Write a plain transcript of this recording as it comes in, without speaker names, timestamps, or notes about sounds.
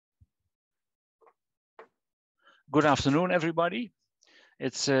Good afternoon, everybody.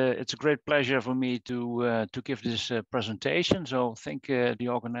 It's a great pleasure for me to give this presentation. So thank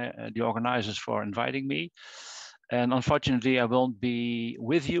the organizers for inviting me. And unfortunately, I won't be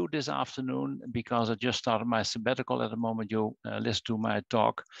with you this afternoon because I just started my sabbatical at the moment you listen to my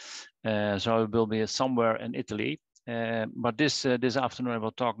talk. So I will be somewhere in Italy. But this afternoon I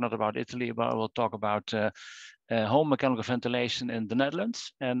will talk not about Italy, but I will talk about home mechanical ventilation in the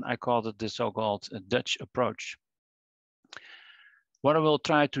Netherlands. And I called it the so-called Dutch approach. What I will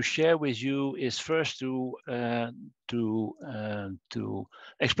try to share with you is first to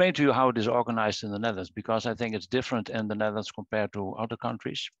explain to you how it is organized in the Netherlands, because I think it's different in the Netherlands compared to other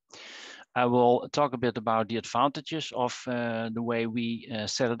countries. I will talk a bit about the advantages of the way we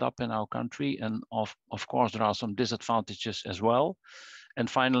set it up in our country, and of course there are some disadvantages as well. And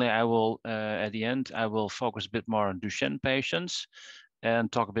finally, I will at the end I will focus a bit more on Duchenne patients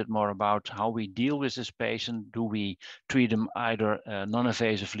and talk a bit more about how we deal with this patient. Do we treat them either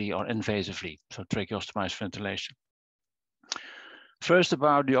non-invasively or invasively, so tracheostomized ventilation. First,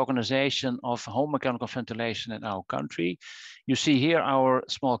 about the organization of home mechanical ventilation in our country. You see here our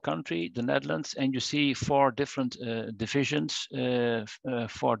small country, the Netherlands, and you see four different divisions,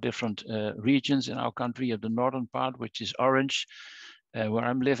 four different regions in our country. You have the northern part, which is orange, where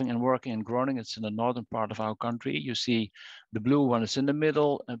I'm living and working in Groningen. It's in the northern part of our country. You see the blue one is in the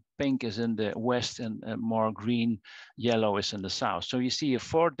middle, pink is in the west, and more green, yellow is in the south. So you see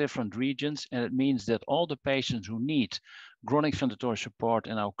four different regions, and it means that all the patients who need chronic ventilatory support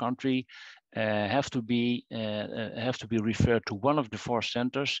in our country have to be referred to one of the four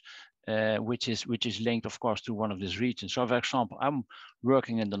centers, which is linked, of course, to one of these regions. So, for example, I'm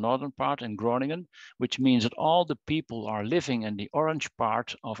working in the northern part in Groningen, which means that all the people who are living in the orange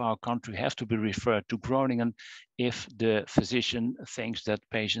part of our country have to be referred to Groningen if the physician thinks that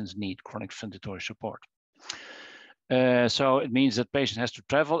patients need chronic ventilatory support. So it means that patient has to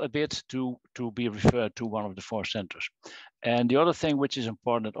travel a bit to be referred to one of the four centers. And the other thing which is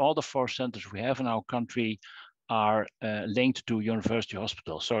important, that all the four centers we have in our country are linked to university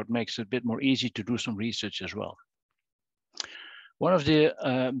hospitals. So it makes it a bit more easy to do some research as well. One of the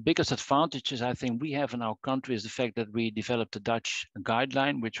biggest advantages I think we have in our country is the fact that we developed a Dutch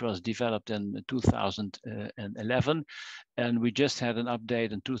guideline, which was developed in 2011. And we just had an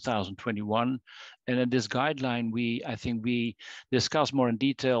update in 2021. And in this guideline, I think we discuss more in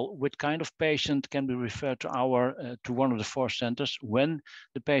detail what kind of patient can be referred to one of the four centers, when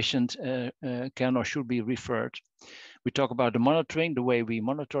the patient can or should be referred. We talk about the monitoring, the way we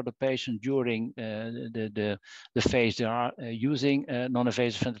monitor the patient during the phase they are using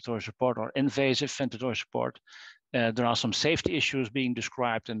non-invasive ventilatory support or invasive ventilatory support. There are some safety issues being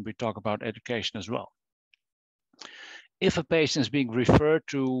described, and we talk about education as well. If a patient is being referred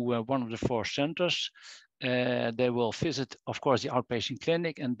to one of the four centers, they will visit, of course, the outpatient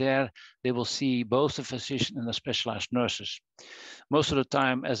clinic, and there they will see both the physician and the specialized nurses. Most of the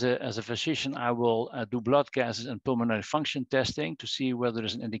time, as a physician, I will do blood gases and pulmonary function testing to see whether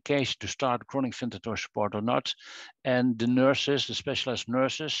there's an indication to start chronic ventilatory support or not. And the nurses, the specialized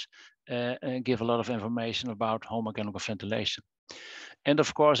nurses, give a lot of information about home mechanical ventilation. And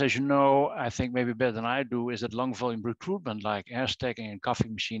of course, as you know, I think maybe better than I do, is that long volume recruitment like air stacking and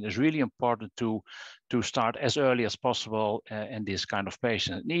coughing machine is really important to start as early as possible in this kind of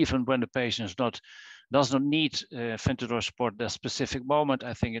patient. And even when the patient does not need ventilatory support at that specific moment,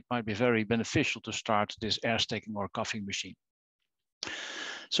 I think it might be very beneficial to start this air stacking or coughing machine.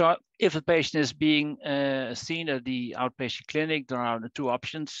 So if a patient is being seen at the outpatient clinic, there are two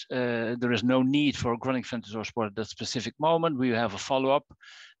options. There is no need for chronic ventilatory support at that specific moment. We have a follow-up,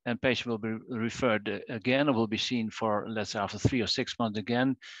 and patient will be referred again, or will be seen for, let's say, after 3 or 6 months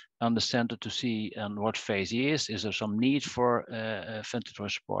again on the center to see on what phase he is. Is there some need for ventilatory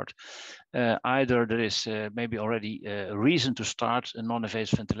support? Either there is maybe already a reason to start a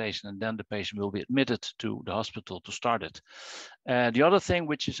non-invasive ventilation, and then the patient will be admitted to the hospital to start it. The other thing,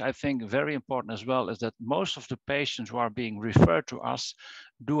 which is, I think, very important as well, is that most of the patients who are being referred to us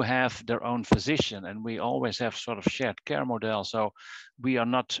do have their own physician, and we always have sort of shared care model. So we are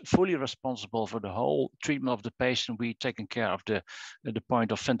not fully responsible for the whole treatment of the patient. We taking care of the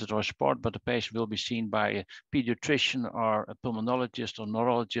point of ventilatory support, but the patient will be seen by a pediatrician or a pulmonologist or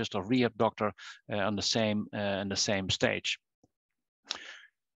neurologist or rehab doctor on the same stage.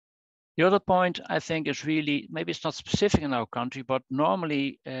 The other point I think is really, maybe it's not specific in our country, but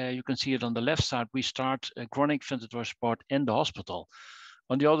normally you can see it on the left side, we start chronic ventilatory support in the hospital.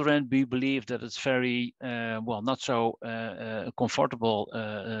 On the other end, we believe that it's very, not so comfortable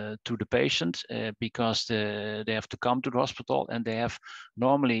to the patient because they have to come to the hospital, and they have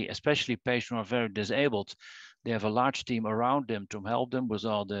normally, especially patients who are very disabled, They have a large team around them to help them with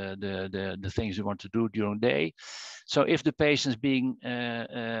all the things they want to do during the day. So if the patient is being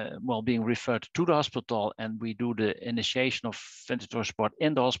being referred to the hospital and we do the initiation of ventilatory support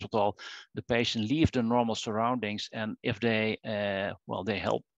in the hospital, the patient leaves the normal surroundings, and if they they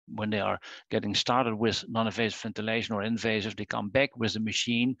help when they are getting started with non-invasive ventilation or invasive, they come back with the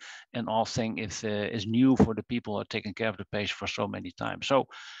machine, and all things is new for the people who are taking care of the patient for so many times. So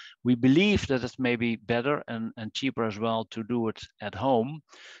we believe that it's maybe better and cheaper as well to do it at home.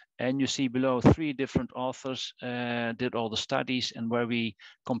 And you see below 3 different authors did all the studies, and where we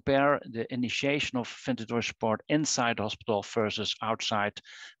compare the initiation of ventilatory support inside the hospital versus outside,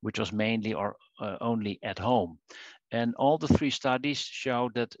 which was mainly or only at home. And all the 3 studies show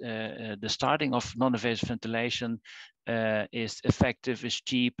that the starting of non-invasive ventilation is effective, is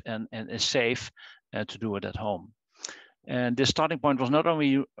cheap, and is safe to do it at home. And the starting point was not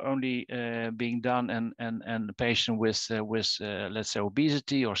only being done and the patient with let's say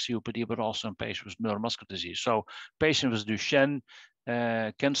obesity or COPD, but also in patients with neuromuscular disease. So patients with Duchenne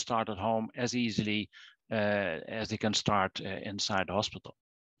can start at home as easily as they can start inside the hospital.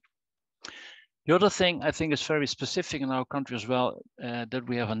 The other thing I think is very specific in our country as well, that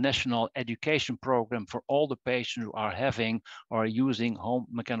we have a national education program for all the patients who are having or are using home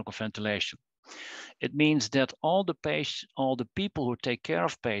mechanical ventilation. It means that all the people who take care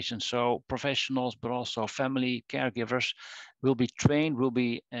of patients, so professionals, but also family caregivers, will be trained, will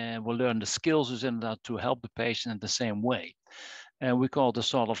learn the skills in that to help the patient in the same way. And we call this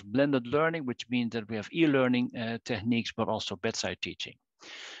sort of blended learning, which means that we have e-learning techniques, but also bedside teaching.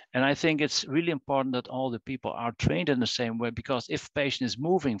 And I think it's really important that all the people are trained in the same way, because if patient is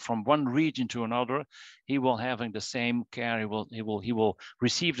moving from one region to another, he will having the same care, he will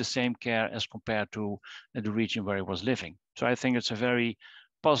receive the same care as compared to the region where he was living. So I think it's a very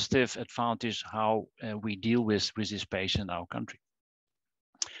positive advantage how we deal with this patient in our country.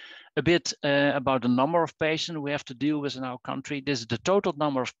 A bit about the number of patients we have to deal with in our country. This is the total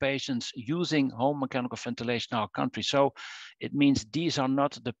number of patients using home mechanical ventilation in our country. So it means these are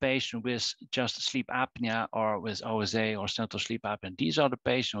not the patients with just sleep apnea or with OSA or central sleep apnea. These are the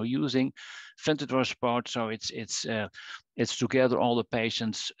patients who are using ventilatory support. So it's together all the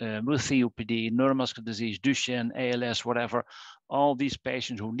patients with COPD, neuromuscular disease, Duchenne, ALS, whatever. All these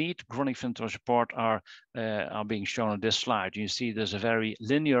patients who need chronic ventilatory support are being shown on this slide. You see there's a very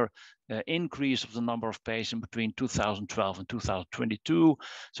linear increase of the number of patients between 2012 and 2022.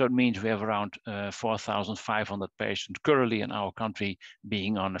 So it means we have around 4,500 patients currently in our country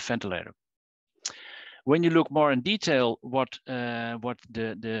being on a ventilator. When you look more in detail what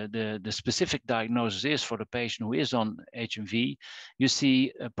the specific diagnosis is for the patient who is on HMV, you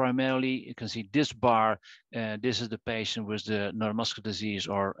see primarily, you can see this bar, this is the patient with the neuromuscular disease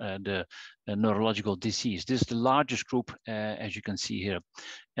or the neurological disease. This is the largest group, as you can see here.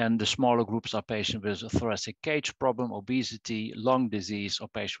 And the smaller groups are patients with a thoracic cage problem, obesity, lung disease, or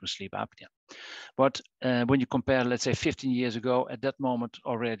patients with sleep apnea. But when you compare, let's say 15 years ago, at that moment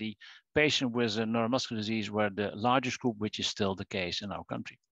already, patients with a neuromuscular disease were the largest group, which is still the case in our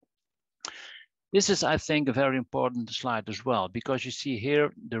country. This is, I think, a very important slide as well, because you see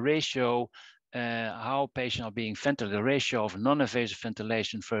here the ratio, how patients are being ventilated, the ratio of non-invasive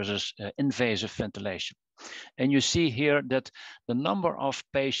ventilation versus invasive ventilation. And you see here that the number of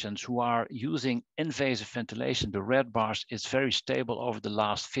patients who are using invasive ventilation, the red bars, is very stable over the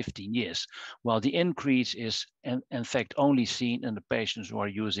last 15 years, while the increase is in fact only seen in the patients who are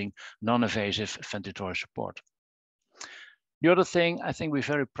using non-invasive ventilatory support. The other thing, I think we're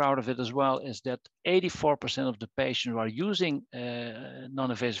very proud of it as well, is that 84% of the patients who are using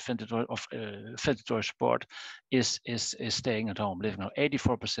non-invasive ventilatory support is staying at home, living home.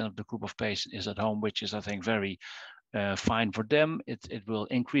 84% of the group of patients is at home, which is, I think, very fine for them. It will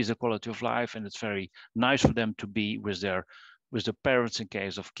increase the quality of life, and it's very nice for them to be with their parents in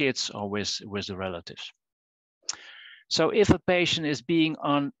case of kids or with the relatives. So if a patient is being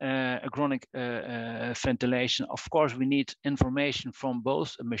on a chronic ventilation, of course, we need information from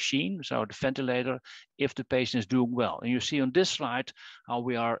both a machine, so the ventilator, if the patient is doing well. And you see on this slide how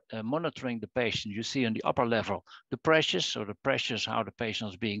we are monitoring the patient. You see on the upper level the pressures, so the pressures, how the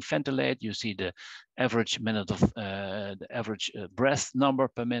patient is being ventilated. You see the average minute of the average breath number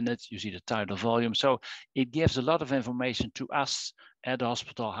per minute. You see the tidal volume. So it gives a lot of information to us at the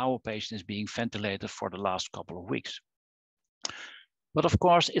hospital how a patient is being ventilated for the last couple of weeks. But of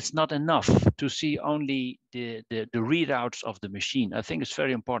course, it's not enough to see only the readouts of the machine. I think it's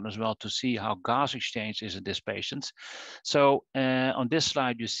very important as well to see how gas exchange is in these patients. So on this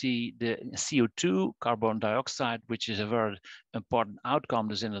slide, you see the CO2, carbon dioxide, which is a very important outcome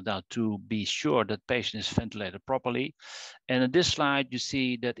is indeed to be sure that patient is ventilated properly. And in this slide, you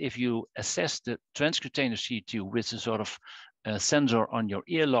see that if you assess the transcutaneous CO2 with a sort of sensor on your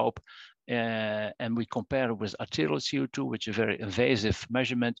earlobe, and we compare it with arterial CO2, which is a very invasive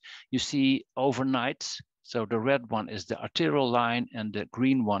measurement, you see overnight, so the red one is the arterial line and the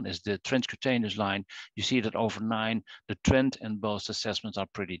green one is the transcutaneous line. You see that overnight, the trend in both assessments are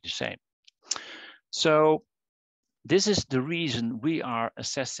pretty the same. So this is the reason we are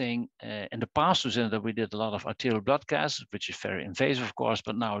assessing, in the past that we did a lot of arterial blood gas, which is very invasive, of course,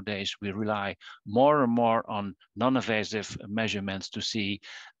 but nowadays we rely more and more on non-invasive measurements to see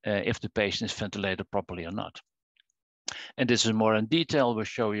if the patient is ventilated properly or not. And this is more in detail. We'll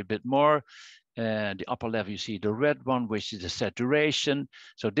show you a bit more. The upper level, you see the red one, which is the saturation.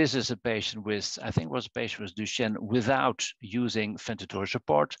 So this is a patient with, I think was a patient with Duchenne without using ventilatory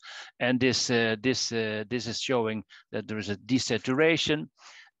support. And this is showing that there is a desaturation.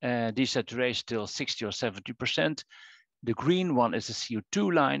 Desaturation till 60 or 70%. The green one is the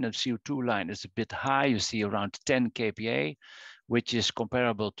CO2 line, and CO2 line is a bit high. You see around 10 kPa, which is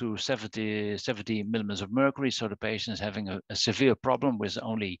comparable to 70 millimeters of mercury. So the patient is having a severe problem with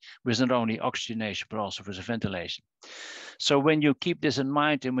not only oxygenation, but also with ventilation. So when you keep this in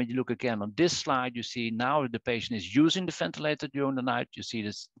mind, and when you look again on this slide, you see now the patient is using the ventilator during the night. You see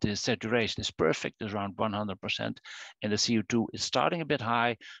this, the saturation is perfect, it's around 100%, and the CO2 is starting a bit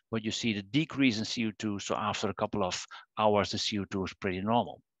high, but you see the decrease in CO2. So after a couple of hours, the CO2 is pretty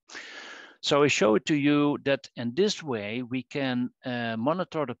normal. So I show it to you that in this way, we can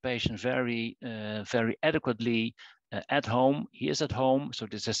monitor the patient very adequately at home. He is at home, so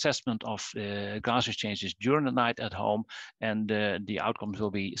this assessment of gas exchanges during the night at home, and the outcomes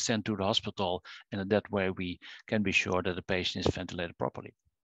will be sent to the hospital, and in that way we can be sure that the patient is ventilated properly.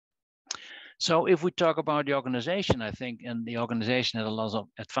 So if we talk about the organization, I think, and the organization has a lot of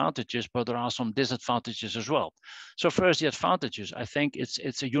advantages, but there are some disadvantages as well. So first, the advantages, I think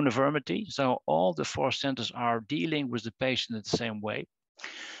it's a uniformity. So all the 4 centers are dealing with the patient in the same way.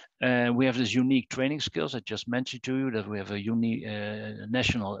 We have this unique training skills I just mentioned to you, that we have a unique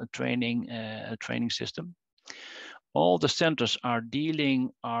national training system. All the centers are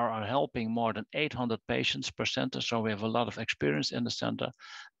helping more than 800 patients per center. So we have a lot of experience in the center.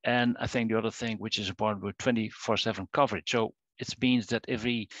 And I think the other thing which is important, with 24/7 coverage. So it means that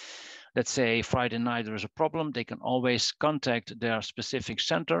every, let's say Friday night there is a problem, they can always contact their specific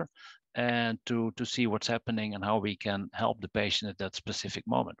center and to see what's happening and how we can help the patient at that specific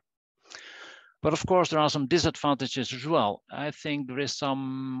moment. But of course, there are some disadvantages as well. I think there is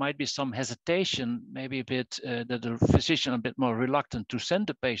might be some hesitation, maybe a bit that the physician a bit more reluctant to send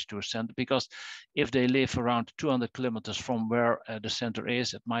the patient to a center, because if they live around 200 kilometers from where the center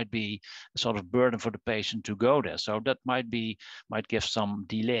is, it might be a sort of burden for the patient to go there. So that might give some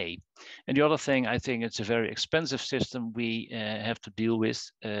delay. And the other thing, I think it's a very expensive system we have to deal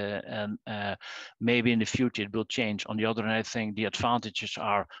with, and maybe in the future it will change. On the other hand, I think the advantages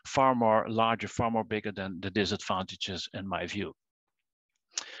are far more larger, far more bigger than the disadvantages in my view.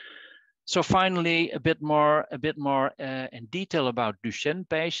 So finally, a bit more in detail about Duchenne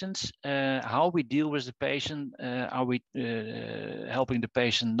patients, how we deal with the patient. Are we helping the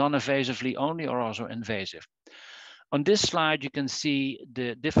patient non-invasively only or also invasive? On this slide, you can see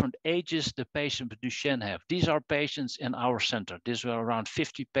the different ages the patient with Duchenne have. These are patients in our center. These were around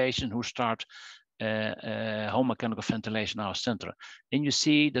 50 patients who start home mechanical ventilation in our center. And you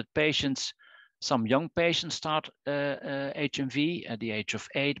see that patients, some young patients start HMV at the age of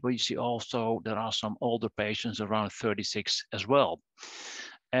 8, but you see also there are some older patients around 36 as well.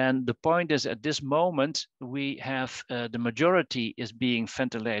 And the point is, at this moment, we have the majority is being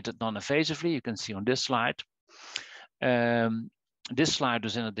ventilated non-invasively. You can see on this slide. This slide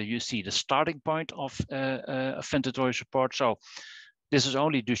is in the, you see the starting point of ventilatory support. So this is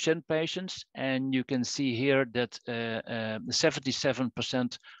only Duchenne patients, and you can see here that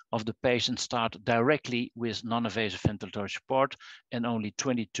 77% of the patients start directly with non-invasive ventilatory support, and only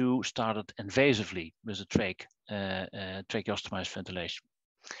 22 started invasively with a tracheostomized ventilation.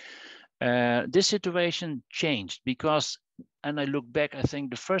 This situation changed because, and I look back, I think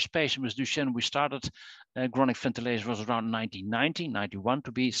the first patient with Duchenne we started chronic ventilation was around 1990, 91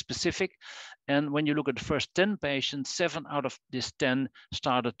 to be specific. And when you look at the first 10 patients, 7 out of this 10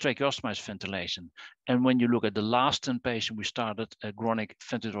 started tracheostomized ventilation. And when you look at the last 10 patients we started chronic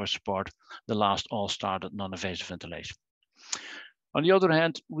ventilatory support, the last all started non-invasive ventilation. On the other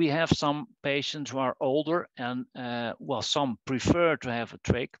hand, we have some patients who are older and, well, some prefer to have a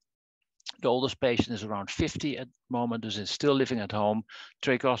trach. The oldest patient is around 50 at the moment, is still living at home,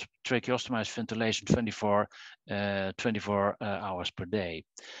 tracheostomized ventilation 24 hours per day.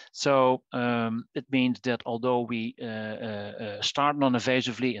 So it means that although we start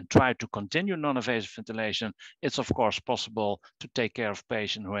non-invasively and try to continue non-invasive ventilation, it's of course possible to take care of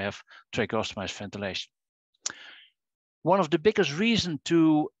patients who have tracheostomized ventilation. One of the biggest reasons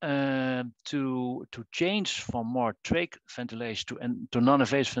to change from more trach ventilation to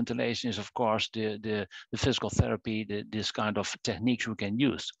non-invasive ventilation is, of course, the physical therapy, this kind of techniques we can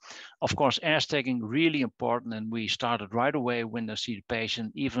use. Of course, air stacking really important, and we started right away when they see the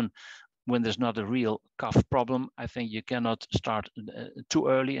patient, even when there's not a real cough problem. I think you cannot start too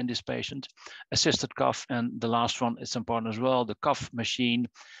early in this patient. Assisted cough, and the last one is important as well, the cough machine,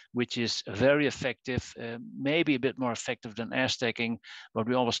 which is very effective, maybe a bit more effective than air stacking, but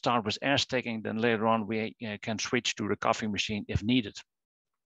we always start with air stacking, then later on we can switch to the coughing machine if needed.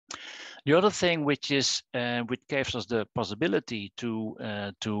 The other thing which gives us the possibility to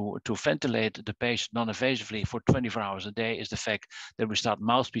ventilate the patient non-invasively for 24 hours a day is the fact that we start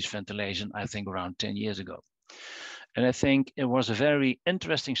mouthpiece ventilation, I think around 10 years ago. And I think it was a very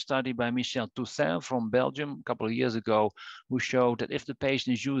interesting study by Michel Toussaint from Belgium a couple of years ago, who showed that if the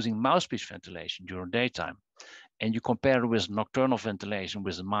patient is using mouthpiece ventilation during daytime, and you compare it with nocturnal ventilation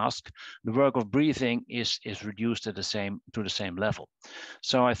with a mask, the work of breathing is reduced to the same level.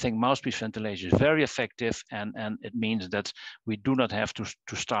 So I think mouthpiece ventilation is very effective, and it means that we do not have to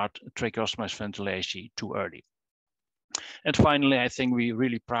start tracheostomized ventilation too early. And finally, I think we're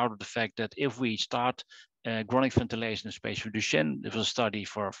really proud of the fact that if we start chronic ventilation, especially Duchenne, there was a study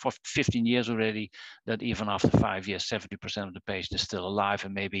for 15 years already, that even after 5 years, 70% of the patient is still alive,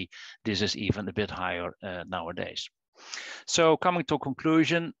 and maybe this is even a bit higher nowadays. So coming to a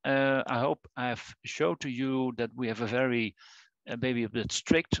conclusion, I hope I've showed to you that we have a very maybe a bit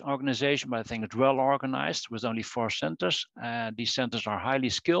strict organization, but I think it's well organized with only 4 centers. These centers are highly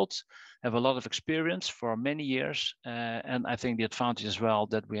skilled, have a lot of experience for many years. And I think the advantage as well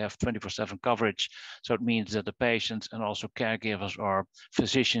that we have 24/7 coverage. So it means that the patients and also caregivers or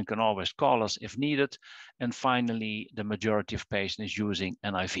physicians can always call us if needed. And finally, the majority of patients is using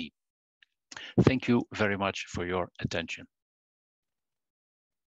NIV. Thank you very much for your attention.